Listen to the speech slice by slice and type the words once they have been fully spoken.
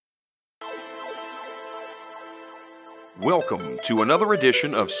Welcome to another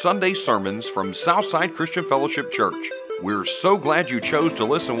edition of Sunday Sermons from Southside Christian Fellowship Church. We're so glad you chose to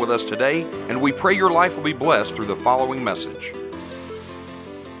listen with us today, and we pray your life will be blessed through the following message.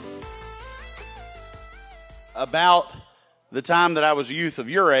 About the time that I was a youth of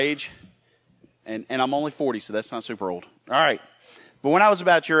your age, and I'm only 40, so that's not super old. All right. But when I was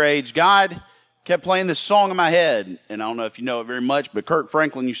about your age, God kept playing this song in my head, and I don't know if you know it very much, but Kirk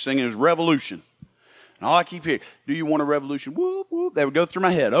Franklin used to sing it was Revolution. And all I keep hearing, do you want a revolution? Whoop, whoop. That would go through my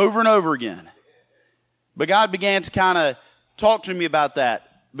head over and over again. But God began to kind of talk to me about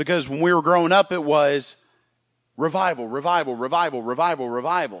that, because when we were growing up, it was revival, revival, revival, revival,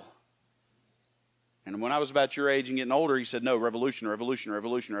 revival. And when I was about your age and getting older, he said, no, revolution, revolution,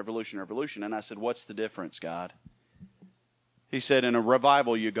 revolution, revolution, revolution. And I said, what's the difference, God? He said, in a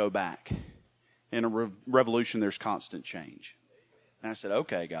revival, you go back. In a revolution, there's constant change. And I said,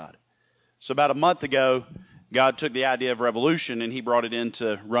 okay, God. So about a month ago, God took the idea of revolution and he brought it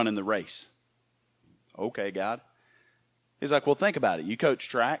into running the race. Okay, God. He's like, well, think about it. You coach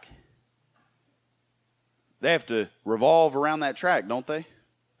track. They have to revolve around that track, don't they?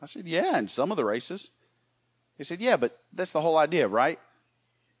 I said, yeah, in some of the races. He said, yeah, but that's the whole idea, right?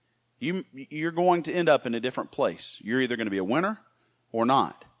 You're going to end up in a different place. You're either going to be a winner or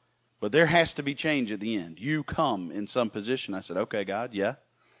not. But there has to be change at the end. You come in some position. I said, okay, God, yeah.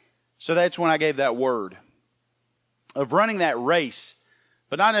 So that's when I gave that word of running that race,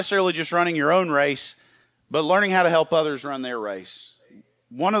 but not necessarily just running your own race, but learning how to help others run their race.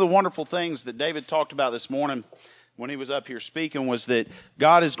 One of the wonderful things that David talked about this morning when he was up here speaking was that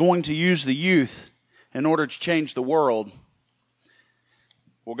God is going to use the youth in order to change the world.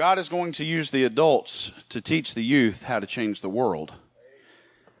 Well, God is going to use the adults to teach the youth how to change the world.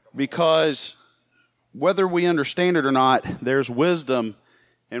 Because whether we understand it or not, there's wisdom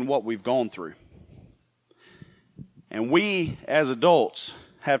in what we've gone through. And we, as adults,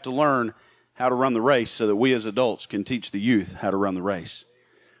 have to learn how to run the race so that we as adults can teach the youth how to run the race.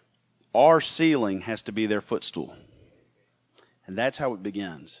 Our ceiling has to be their footstool. And that's how it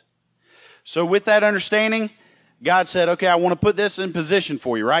begins. So with that understanding, God said, okay, I want to put this in position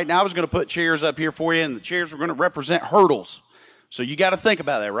for you, right? Now I was going to put chairs up here for you, and the chairs were going to represent hurdles. So you got to think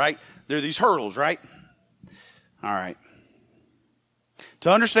about that, right? There are these hurdles, right? All right.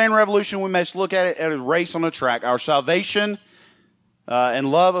 To understand revolution, we must look at it as a race on a track. Our salvation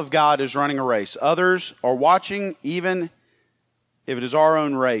and love of God is running a race. Others are watching, even if it is our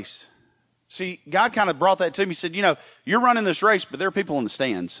own race. See, God kind of brought that to me. He said, you know, you're running this race, but there are people in the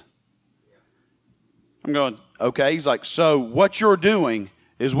stands. I'm going, okay. He's like, so what you're doing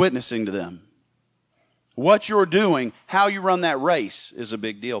is witnessing to them. What you're doing, how you run that race is a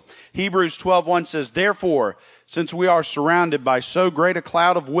big deal. Hebrews 12:1 says, therefore, since we are surrounded by so great a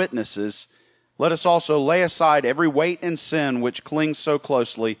cloud of witnesses, let us also lay aside every weight and sin which clings so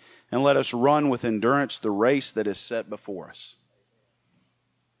closely, and let us run with endurance the race that is set before us.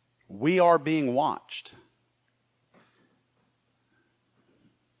 We are being watched. I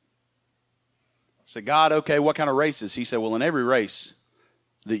said, God, okay, what kind of races? He said, well, in every race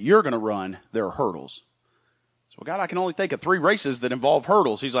that you're going to run, there are hurdles. So, well, God, I can only think of 3 races that involve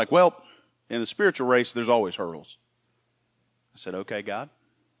hurdles. He's like, well, in the spiritual race, there's always hurdles. I said, okay, God.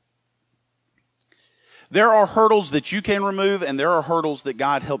 There are hurdles that you can remove, and there are hurdles that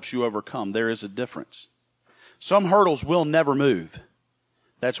God helps you overcome. There is a difference. Some hurdles will never move.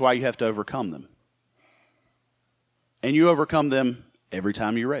 That's why you have to overcome them. And you overcome them every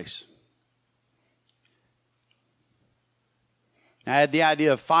time you race. I had the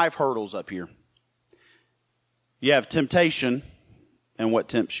idea of 5 hurdles up here. You have temptation and what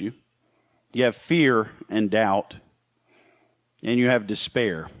tempts you. You have fear and doubt. And you have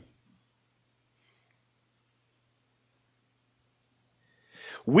despair.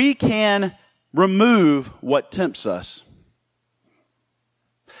 We can remove what tempts us.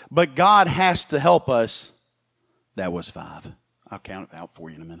 But God has to help us. That was 5. I'll count it out for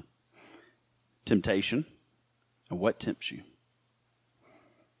you in a minute. Temptation and what tempts you.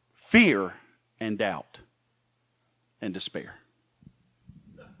 Fear and doubt and despair.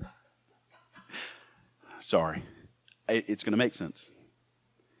 Sorry. It's going to make sense.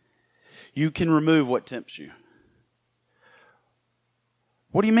 You can remove what tempts you.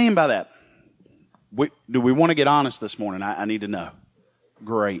 What do you mean by that? Do we want to get honest this morning? I need to know.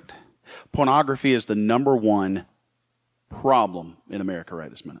 Great. Pornography is the number 1 problem in America right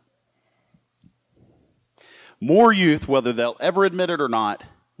this minute. More youth, whether they'll ever admit it or not,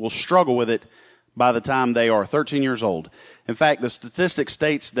 will struggle with it by the time they are 13 years old. In fact, the statistic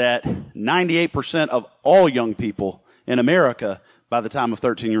states that 98% of all young people in America by the time of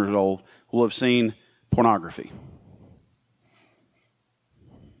 13 years old will have seen pornography.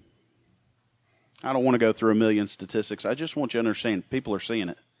 I don't want to go through a million statistics. I just want you to understand people are seeing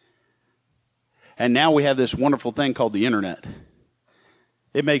it. And now we have this wonderful thing called the internet.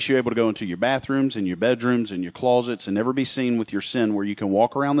 It makes you able to go into your bathrooms and your bedrooms and your closets and never be seen with your sin, where you can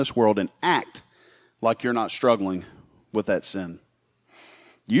walk around this world and act like you're not struggling with that sin.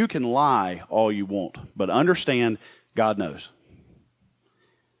 You can lie all you want, but understand God knows.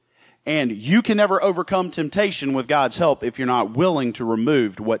 And you can never overcome temptation with God's help if you're not willing to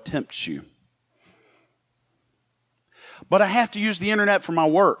remove what tempts you. But I have to use the internet for my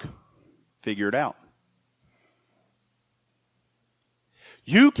work. Figure it out.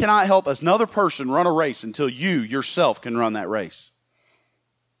 You cannot help another person run a race until you yourself can run that race.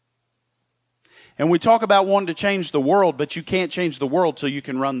 And we talk about wanting to change the world, but you can't change the world till you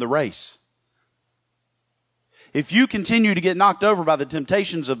can run the race. If you continue to get knocked over by the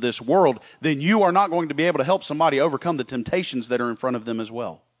temptations of this world, then you are not going to be able to help somebody overcome the temptations that are in front of them as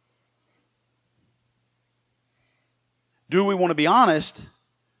well. Do we want to be honest,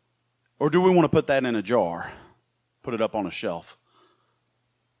 or do we want to put that in a jar, put it up on a shelf?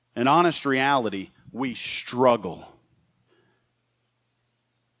 In honest reality, we struggle.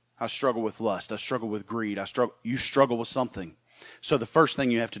 I struggle with lust. I struggle with greed. You struggle with something. So the first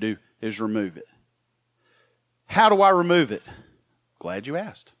thing you have to do is remove it. How do I remove it? Glad you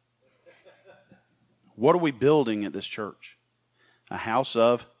asked. What are we building at this church? A house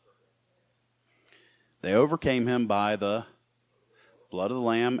of... They overcame him by the blood of the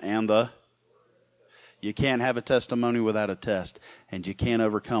Lamb and the... You can't have a testimony without a test. And you can't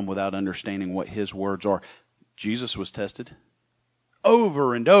overcome without understanding what his words are. Jesus was tested.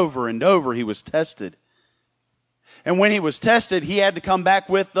 Over and over and over he was tested. And when he was tested, he had to come back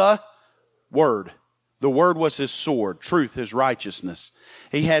with the Word. The Word was his sword, truth, his righteousness.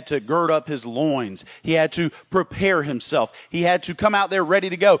 He had to gird up his loins. He had to prepare himself. He had to come out there ready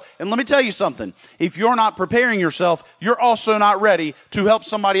to go. And let me tell you something. If you're not preparing yourself, you're also not ready to help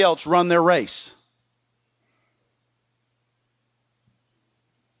somebody else run their race.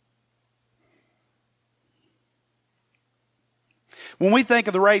 When we think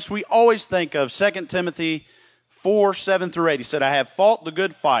of the race, we always think of 2 Timothy 4, 7 through 8. He said, I have fought the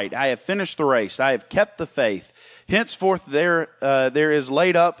good fight. I have finished the race. I have kept the faith. Henceforth there is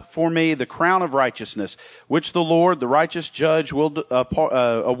laid up for me the crown of righteousness, which the Lord, the righteous judge, will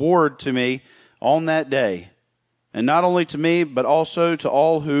award to me on that day. And not only to me, but also to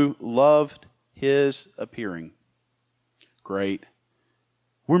all who loved his appearing. Great.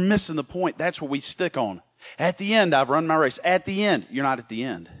 We're missing the point. That's what we stick on. At the end, I've run my race. At the end. You're not at the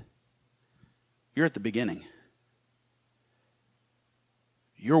end. You're at the beginning.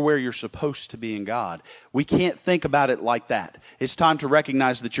 You're where you're supposed to be in God. We can't think about it like that. It's time to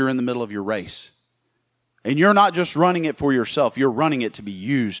recognize that you're in the middle of your race. And you're not just running it for yourself. You're running it to be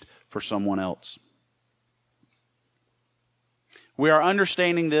used for someone else. We are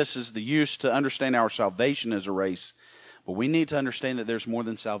understanding this as the use to understand our salvation as a race. But we need to understand that there's more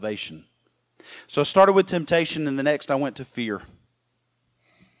than salvation. So I started with temptation, and the next I went to fear.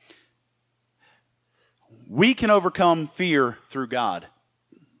 We can overcome fear through God.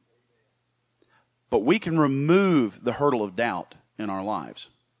 But we can remove the hurdle of doubt in our lives.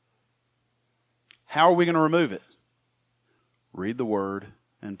 How are we going to remove it? Read the Word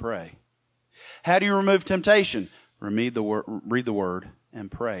and pray. How do you remove temptation? Read the Word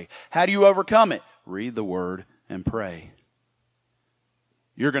and pray. How do you overcome it? Read the Word and pray.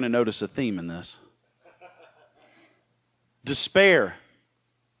 You're going to notice a theme in this. Despair.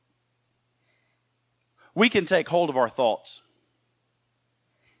 We can take hold of our thoughts,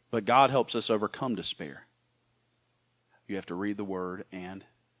 but God helps us overcome despair. You have to read the Word and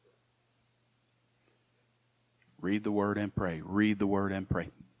pray. Read the Word and pray.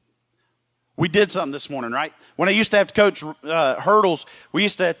 We did something this morning, right? When I used to have to coach hurdles, we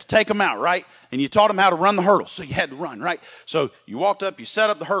used to have to take them out, right? And you taught them how to run the hurdles, so you had to run, right? So you walked up, you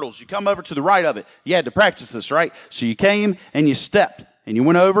set up the hurdles, you come over to the right of it. You had to practice this, right? So you came and you stepped, and you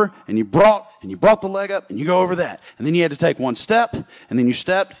went over, and you brought the leg up, and you go over that. And then you had to take one step, and then you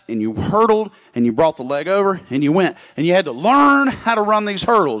stepped, and you hurdled, and you brought the leg over, and you went. And you had to learn how to run these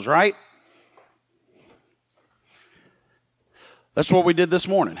hurdles, right? That's what we did this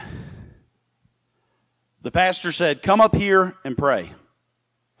morning. The pastor said, come up here and pray.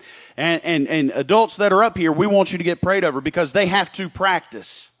 And adults that are up here, we want you to get prayed over because they have to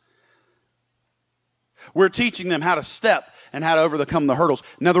practice. We're teaching them how to step and how to overcome the hurdles.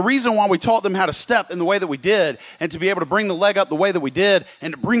 Now, the reason why we taught them how to step in the way that we did and to be able to bring the leg up the way that we did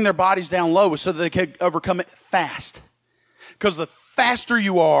and to bring their bodies down low was so that they could overcome it fast. Because the faster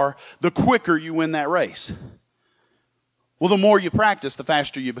you are, the quicker you win that race. Well, the more you practice, the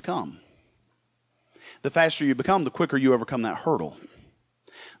faster you become. The faster you become, the quicker you overcome that hurdle.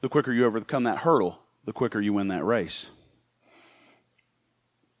 The quicker you overcome that hurdle, the quicker you win that race.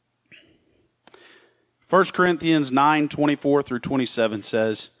 1 Corinthians 9:24 through 27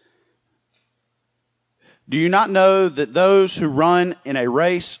 says, "Do you not know that those who run in a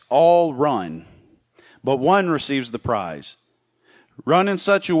race all run, but one receives the prize? Run in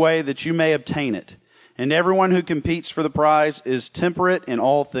such a way that you may obtain it. And everyone who competes for the prize is temperate in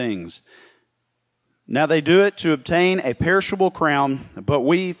all things. Now they do it to obtain a perishable crown, but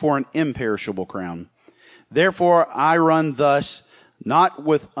we for an imperishable crown. Therefore I run thus, not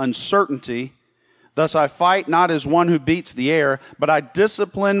with uncertainty. Thus I fight not as one who beats the air, but I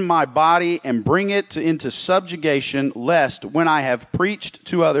discipline my body and bring it into subjugation, lest when I have preached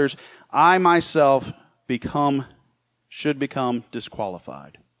to others, I myself should become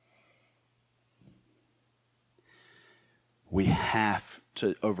disqualified." We have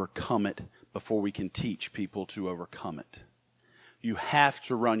to overcome it before we can teach people to overcome it. You have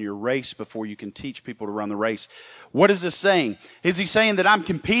to run your race before you can teach people to run the race. What is this saying? Is he saying that I'm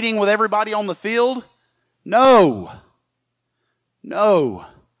competing with everybody on the field? No. No.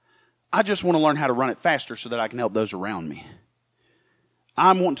 I just want to learn how to run it faster so that I can help those around me.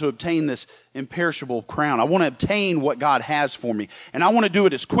 I want to obtain this imperishable crown. I want to obtain what God has for me. And I want to do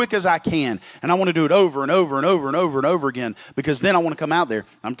it as quick as I can. And I want to do it over and over and over and over and over again, because then I want to come out there.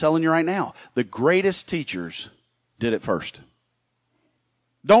 I'm telling you right now, the greatest teachers did it first.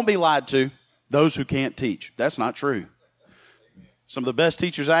 Don't be lied to. Those who can't teach. That's not true. Some of the best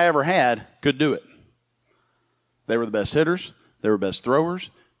teachers I ever had could do it. They were the best hitters. They were best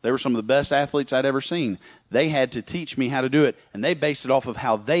throwers. They were some of the best athletes I'd ever seen. They had to teach me how to do it, and they based it off of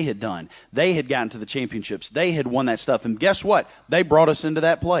how they had done. They had gotten to the championships. They had won that stuff, and guess what? They brought us into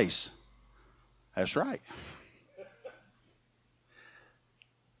that place. That's right.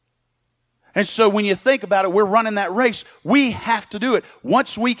 And so when you think about it, we're running that race. We have to do it.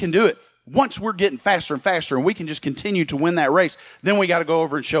 Once we can do it, once we're getting faster and faster and we can just continue to win that race, then we got to go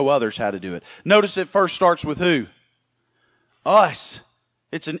over and show others how to do it. Notice it first starts with who? Us.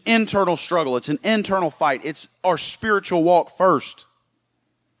 It's an internal struggle. It's an internal fight. It's our spiritual walk first.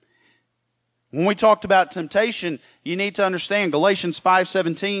 When we talked about temptation, you need to understand Galatians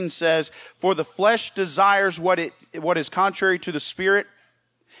 5:17 says, "For the flesh desires what is contrary to the spirit,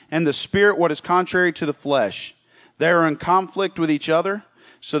 and the spirit what is contrary to the flesh. They are in conflict with each other,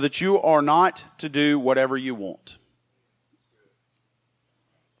 so that you are not to do whatever you want."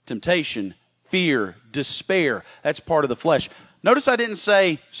 Temptation, fear, despair, that's part of the flesh. Notice I didn't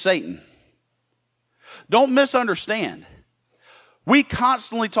say Satan. Don't misunderstand. We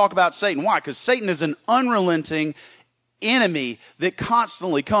constantly talk about Satan. Why? Because Satan is an unrelenting enemy that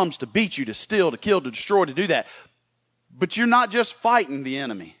constantly comes to beat you, to steal, to kill, to destroy, to do that. But you're not just fighting the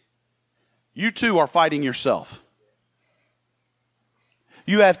enemy. You too are fighting yourself.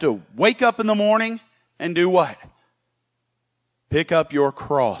 You have to wake up in the morning and do what? Pick up your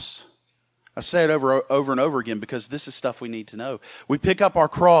cross. I say it over and over again because this is stuff we need to know. We pick up our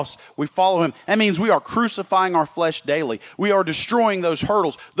cross. We follow Him. That means we are crucifying our flesh daily. We are destroying those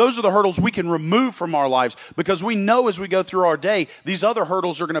hurdles. Those are the hurdles we can remove from our lives because we know as we go through our day, these other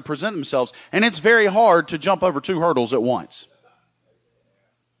hurdles are going to present themselves. And it's very hard to jump over two hurdles at once.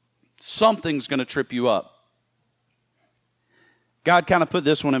 Something's going to trip you up. God kind of put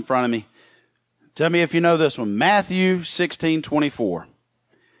this one in front of me. Tell me if you know this one. Matthew 16:24.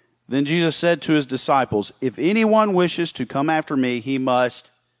 Then Jesus said to His disciples, "If anyone wishes to come after me, he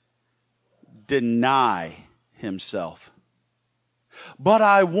must deny himself." But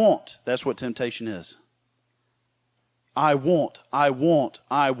I want. That's what temptation is. I want.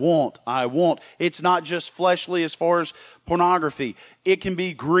 It's not just fleshly as far as pornography. It can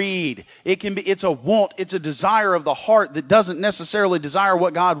be greed. It's a want. It's a desire of the heart that doesn't necessarily desire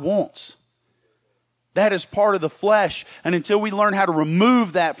what God wants. That is part of the flesh. And until we learn how to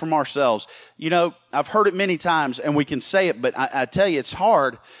remove that from ourselves, I've heard it many times and we can say it, but I tell you it's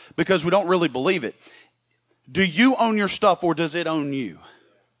hard because we don't really believe it. Do you own your stuff or does it own you?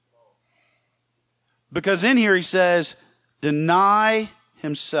 Because in here He says, deny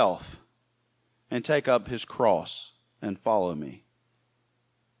himself and take up his cross and follow me.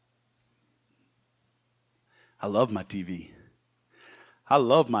 I love my TV. I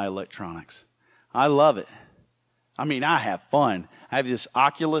love my electronics. I love it. I mean, I have fun. I have this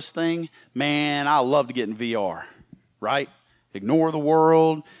Oculus thing. Man, I love to get in VR, right? Ignore the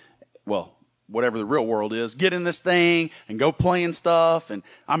world. Well, whatever the real world is. Get in this thing and go playing stuff. And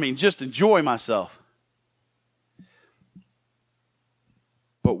just enjoy myself.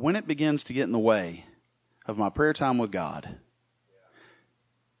 But when it begins to get in the way of my prayer time with God,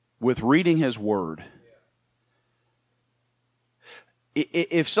 with reading His Word,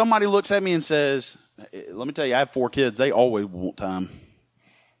 If somebody looks at me and says, let me tell you, I have 4 kids. They always want time.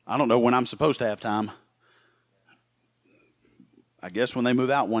 I don't know when I'm supposed to have time. I guess when they move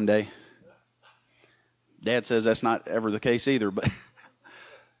out one day. Dad says that's not ever the case either. But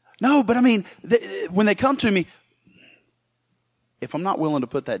no, but I mean, when they come to me, if I'm not willing to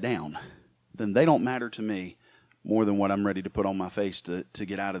put that down, then they don't matter to me more than what I'm ready to put on my face to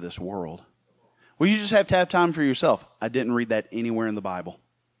get out of this world. Well, you just have to have time for yourself. I didn't read that anywhere in the Bible.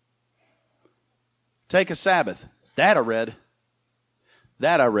 Take a Sabbath. That I read.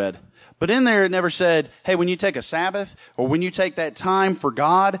 But in there it never said, hey, when you take a Sabbath or when you take that time for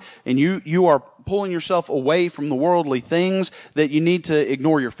God and you are pulling yourself away from the worldly things, that you need to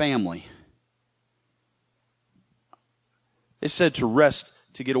ignore your family. It said to rest,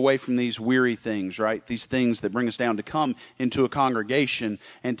 to get away from these weary things, right? These things that bring us down, to come into a congregation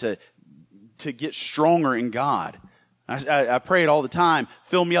and to get stronger in God. I pray it all the time.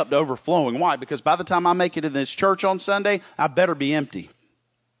 Fill me up to overflowing. Why? Because by the time I make it in this church on Sunday, I better be empty.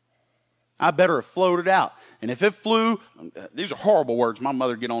 I better have floated out. And if it flew, these are horrible words. My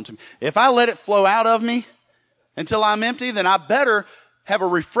mother get on to me. If I let it flow out of me until I'm empty, then I better have a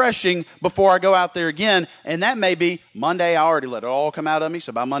refreshing before I go out there again. And that may be Monday. I already let it all come out of me.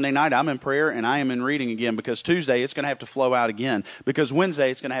 So by Monday night, I'm in prayer and I am in reading again, because Tuesday it's going to have to flow out again. Because Wednesday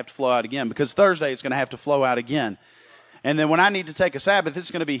it's going to have to flow out again. Because Thursday it's going to have to flow out again. And then when I need to take a Sabbath,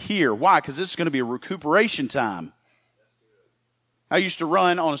 it's going to be here. Why? Because this is going to be a recuperation time. I used to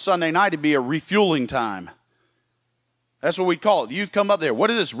run on a Sunday night. It'd be a refueling time. That's what we'd call it. The youth come up there.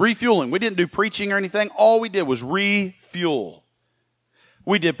 What is this? Refueling. We didn't do preaching or anything. All we did was refuel.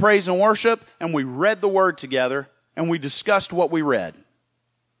 We did praise and worship, and we read the Word together, and we discussed what we read.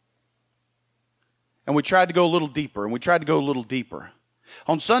 And we tried to go a little deeper, and we tried to go a little deeper.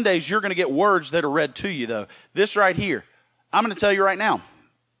 On Sundays, you're going to get words that are read to you, though. This right here, I'm going to tell you right now,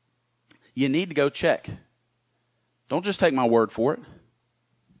 you need to go check. Don't just take my word for it.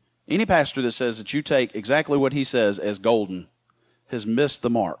 Any pastor that says that you take exactly what he says as golden has missed the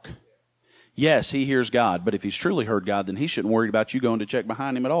mark. Yes, he hears God, but if he's truly heard God, then he shouldn't worry about you going to check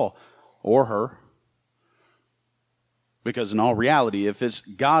behind him at all, or her. Because in all reality, if it's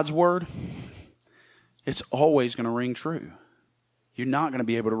God's word, it's always going to ring true. You're not going to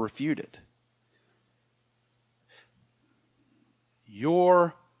be able to refute it.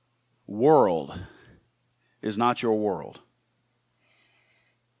 Your world is not your world.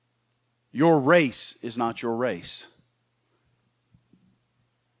 Your race is not your race.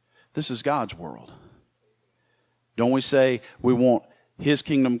 This is God's world. Don't we say we want His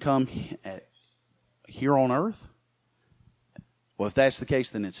kingdom come here on earth? Well, if that's the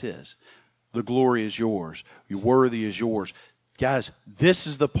case, then it's His. The glory is yours. Your worthy is yours. Guys, this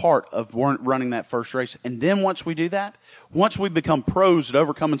is the part of running that first race. And then once we do that, once we become pros at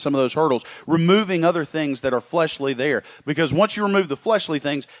overcoming some of those hurdles, removing other things that are fleshly there. Because once you remove the fleshly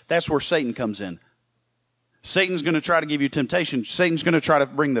things, that's where Satan comes in. Satan's going to try to give you temptation. Satan's going to try to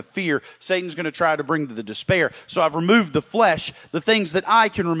bring the fear. Satan's going to try to bring the despair. So I've removed the flesh, the things that I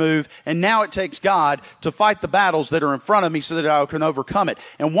can remove, and now it takes God to fight the battles that are in front of me so that I can overcome it.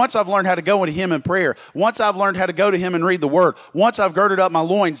 And once I've learned how to go into Him in prayer, once I've learned how to go to Him and read the Word, once I've girded up my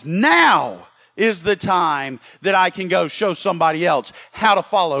loins, now is the time that I can go show somebody else how to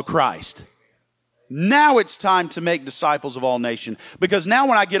follow Christ. Now it's time to make disciples of all nations. Because now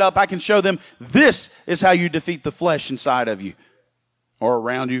when I get up, I can show them this is how you defeat the flesh inside of you, or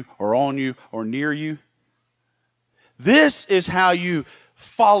around you, or on you, or near you. This is how you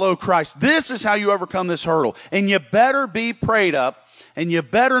follow Christ. This is how you overcome this hurdle. And you better be prayed up, and you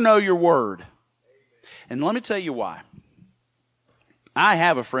better know your word. And let me tell you why. I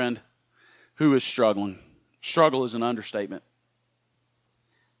have a friend who is struggling. Struggle is an understatement.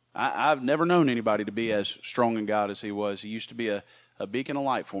 I've never known anybody to be as strong in God as he was. He used to be a beacon of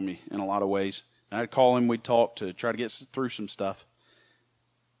light for me in a lot of ways. I'd call him, we'd talk to try to get through some stuff.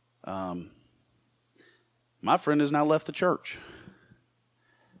 My friend has now left the church.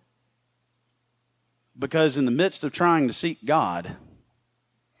 Because in the midst of trying to seek God,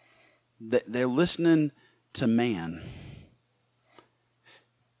 they're listening to man.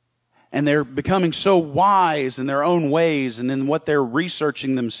 And they're becoming so wise in their own ways and in what they're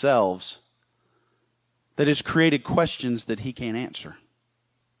researching themselves that it's created questions that he can't answer.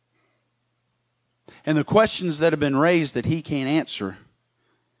 And the questions that have been raised that he can't answer,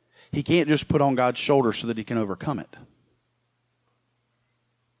 he can't just put on God's shoulder so that he can overcome it.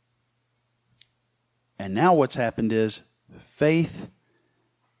 And now what's happened is faith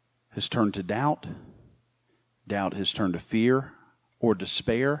has turned to doubt. Doubt has turned to fear or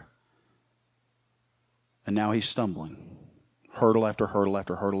despair. And now he's stumbling. Hurdle after hurdle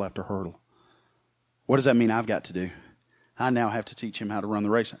after hurdle after hurdle. What does that mean I've got to do? I now have to teach him how to run the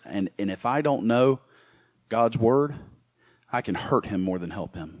race. And if I don't know God's word, I can hurt him more than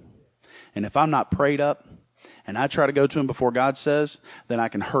help him. And if I'm not prayed up and I try to go to him before God says, then I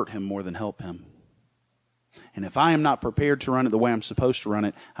can hurt him more than help him. And if I am not prepared to run it the way I'm supposed to run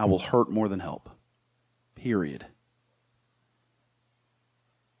it, I will hurt more than help. Period.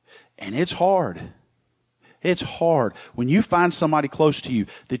 And it's hard. It's hard when you find somebody close to you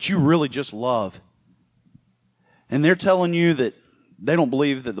that you really just love, and they're telling you that they don't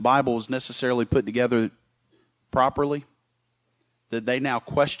believe that the Bible is necessarily put together properly, that they now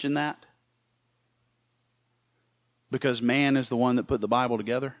question that because man is the one that put the Bible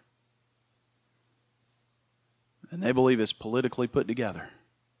together, and they believe it's politically put together,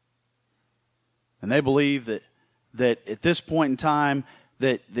 and they believe that at this point in time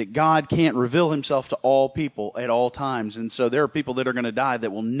that God can't reveal himself to all people at all times. And so there are people that are going to die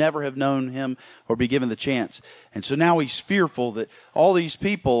that will never have known him or be given the chance. And so now he's fearful that all these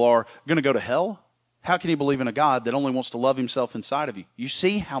people are going to go to hell. How can he believe in a God that only wants to love himself inside of you? You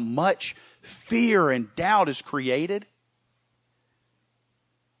see how much fear and doubt is created?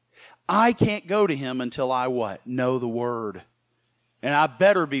 I can't go to him until I what? Know the word. And I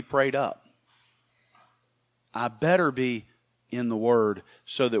better be prayed up. I better be in the word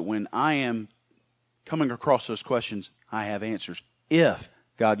so that when I am coming across those questions, I have answers. If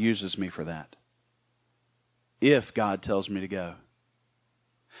God uses me for that. If God tells me to go.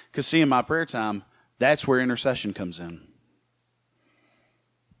 Because see, in my prayer time, that's where intercession comes in.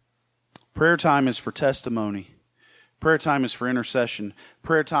 Prayer time is for testimony. Prayer time is for intercession.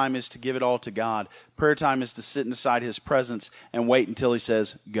 Prayer time is to give it all to God. Prayer time is to sit inside his presence and wait until he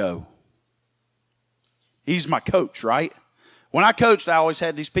says, go. He's my coach, right? When I coached, I always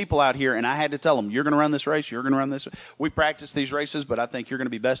had these people out here, and I had to tell them, you're going to run this race, you're going to run this. We practice these races, but I think you're going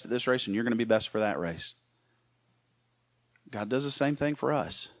to be best at this race, and you're going to be best for that race. God does the same thing for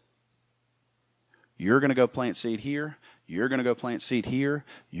us. You're going to go plant seed here. You're going to go plant seed here.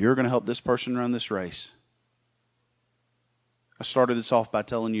 You're going to help this person run this race. I started this off by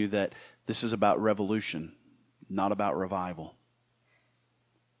telling you that this is about revolution, not about revival.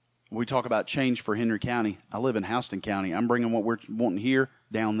 We talk about change for Henry County. I live in Houston County. I'm bringing what we're wanting here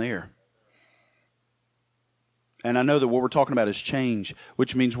down there. And I know that what we're talking about is change,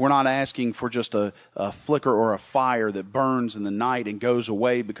 which means we're not asking for just a flicker or a fire that burns in the night and goes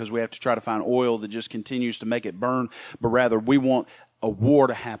away because we have to try to find oil that just continues to make it burn, but rather we want a war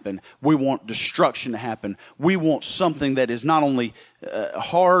to happen. We want destruction to happen. We want something that is not only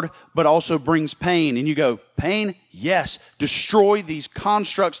hard, but also brings pain. And you go, pain? Yes. Destroy these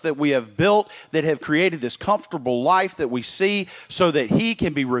constructs that we have built that have created this comfortable life that we see so that he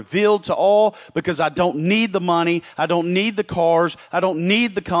can be revealed to all, because I don't need the money. I don't need the cars. I don't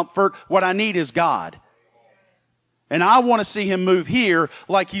need the comfort. What I need is God. And I want to see him move here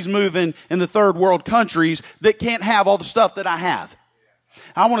like he's moving in the third world countries that can't have all the stuff that I have.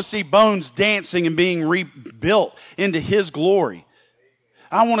 I want to see bones dancing and being rebuilt into his glory.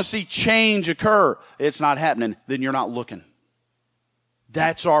 I want to see change occur. It's not happening. Then you're not looking.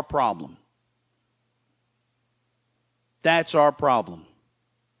 That's our problem. That's our problem.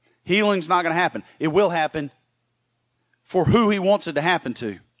 Healing's not going to happen. It will happen for who he wants it to happen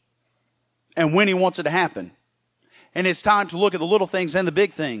to and when he wants it to happen. And it's time to look at the little things and the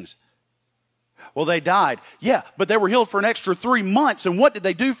big things. Well, they died. Yeah, but they were healed for an extra 3 months. And what did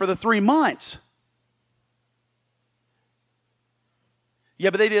they do for the 3 months? Yeah,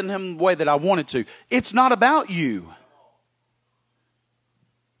 but they didn't have them the way that I wanted to. It's not about you.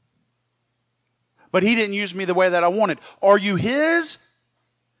 But he didn't use me the way that I wanted. Are you his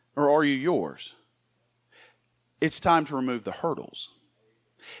or are you yours? It's time to remove the hurdles.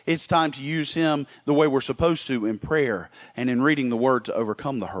 It's time to use him the way we're supposed to in prayer and in reading the word to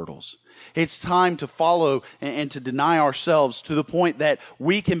overcome the hurdles. It's time to follow and to deny ourselves to the point that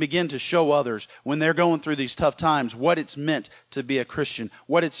we can begin to show others when they're going through these tough times what it's meant to be a Christian,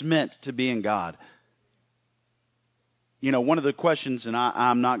 what it's meant to be in God. You know, one of the questions, and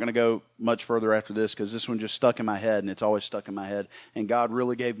I'm not going to go much further after this because this one just stuck in my head, and it's always stuck in my head, and God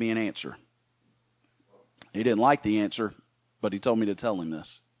really gave me an answer. He didn't like the answer, but he told me to tell him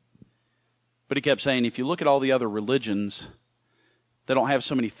this. But he kept saying, if you look at all the other religions, they don't have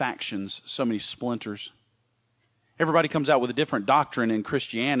so many factions, so many splinters. Everybody comes out with a different doctrine in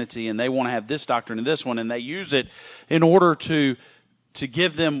Christianity, and they want to have this doctrine and this one, and they use it in order to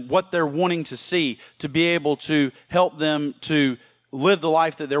give them what they're wanting to see, to be able to help them to live the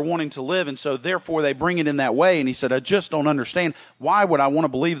life that they're wanting to live, and so therefore they bring it in that way. And he said, I just don't understand. Why would I want to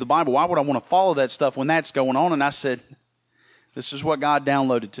believe the Bible? Why would I want to follow that stuff when that's going on? And I said, This is what God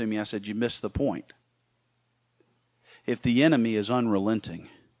downloaded to me. I said, you missed the point. If the enemy is unrelenting,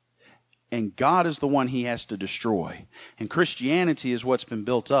 and God is the one he has to destroy, and Christianity is what's been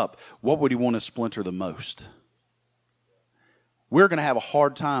built up, what would he want to splinter the most? We're going to have a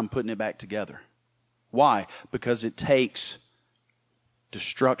hard time putting it back together. Why? Because it takes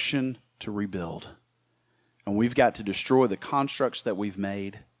destruction to rebuild. And we've got to destroy the constructs that we've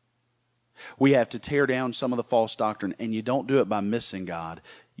made. We have to tear down some of the false doctrine, and you don't do it by missing God.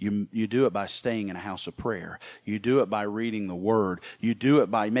 You do it by staying in a house of prayer. You do it by reading the Word. You do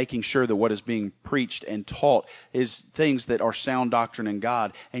it by making sure that what is being preached and taught is things that are sound doctrine in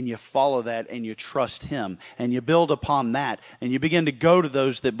God, and you follow that and you trust Him, and you build upon that, and you begin to go to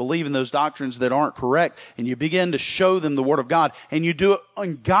those that believe in those doctrines that aren't correct, and you begin to show them the Word of God, and you do it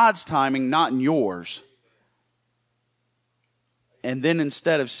in God's timing, not in yours. And then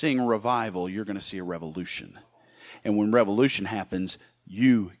instead of seeing a revival, you're going to see a revolution. And when revolution happens,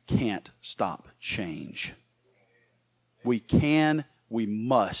 you can't stop change. We can, we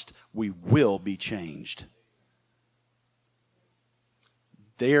must, we will be changed.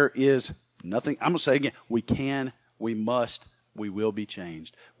 There is nothing, I'm going to say again, we can, we must, we will be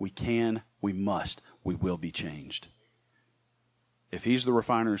changed. We can, we must, we will be changed. If He's the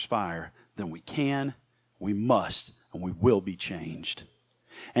refiner's fire, then we can, we must, and we will be changed.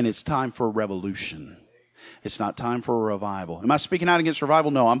 And it's time for a revolution. It's not time for a revival. Am I speaking out against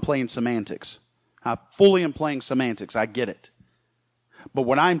revival? No, I'm playing semantics. I fully am playing semantics. I get it. But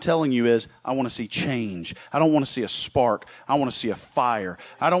what I'm telling you is I want to see change. I don't want to see a spark. I want to see a fire.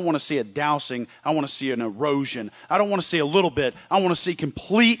 I don't want to see a dousing. I want to see an erosion. I don't want to see a little bit. I want to see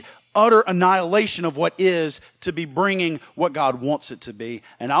complete, utter annihilation of what is to be bringing what God wants it to be.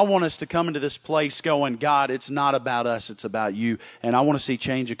 And I want us to come into this place going, God, it's not about us, it's about you. And I want to see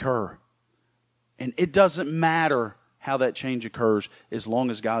change occur. And it doesn't matter how that change occurs as long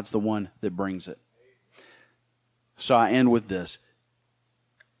as God's the one that brings it. So I end with this.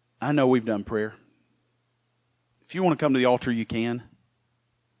 I know we've done prayer. If you want to come to the altar, you can.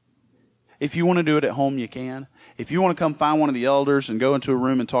 If you want to do it at home, you can. If you want to come find one of the elders and go into a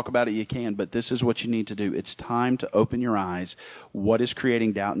room and talk about it, you can. But this is what you need to do. It's time to open your eyes. What is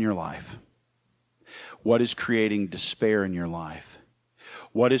creating doubt in your life? What is creating despair in your life?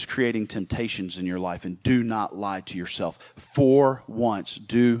 What is creating temptations in your life? And do not lie to yourself. For once,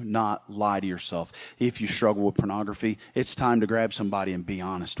 do not lie to yourself. If you struggle with pornography, it's time to grab somebody and be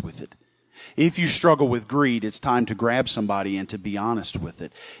honest with it. If you struggle with greed, it's time to grab somebody and to be honest with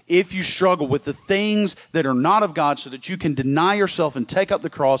it. If you struggle with the things that are not of God so that you can deny yourself and take up the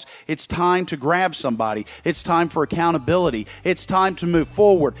cross, it's time to grab somebody. It's time for accountability. It's time to move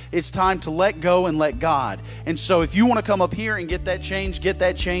forward. It's time to let go and let God. And so if you want to come up here and get that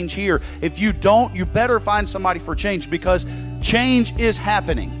change here. If you don't, you better find somebody for change, because change is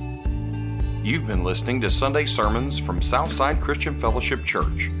happening. You've been listening to Sunday sermons from Southside Christian Fellowship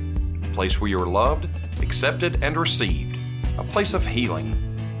Church. A place where you are loved, accepted, and received. A place of healing.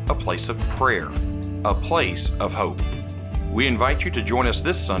 A place of prayer. A place of hope. We invite you to join us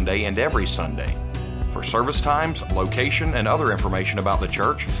this Sunday and every Sunday. For service times, location, and other information about the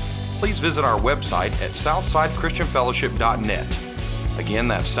church, please visit our website at southsidechristianfellowship.net. Again,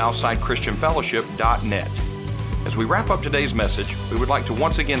 that's southsidechristianfellowship.net. As we wrap up today's message, we would like to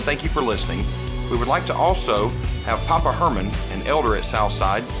once again thank you for listening. We would like to also have Papa Herman, an elder at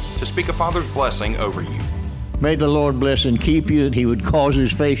Southside, to speak a Father's blessing over you. May the Lord bless and keep you, that He would cause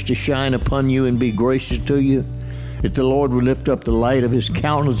His face to shine upon you and be gracious to you, that the Lord would lift up the light of His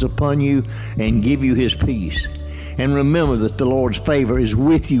countenance upon you and give you His peace. And remember that the Lord's favor is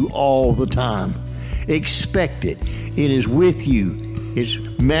with you all the time. Expect it. It is with you. It's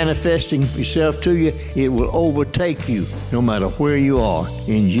manifesting itself to you. It will overtake you no matter where you are.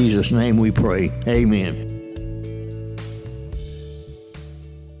 In Jesus' name we pray. Amen.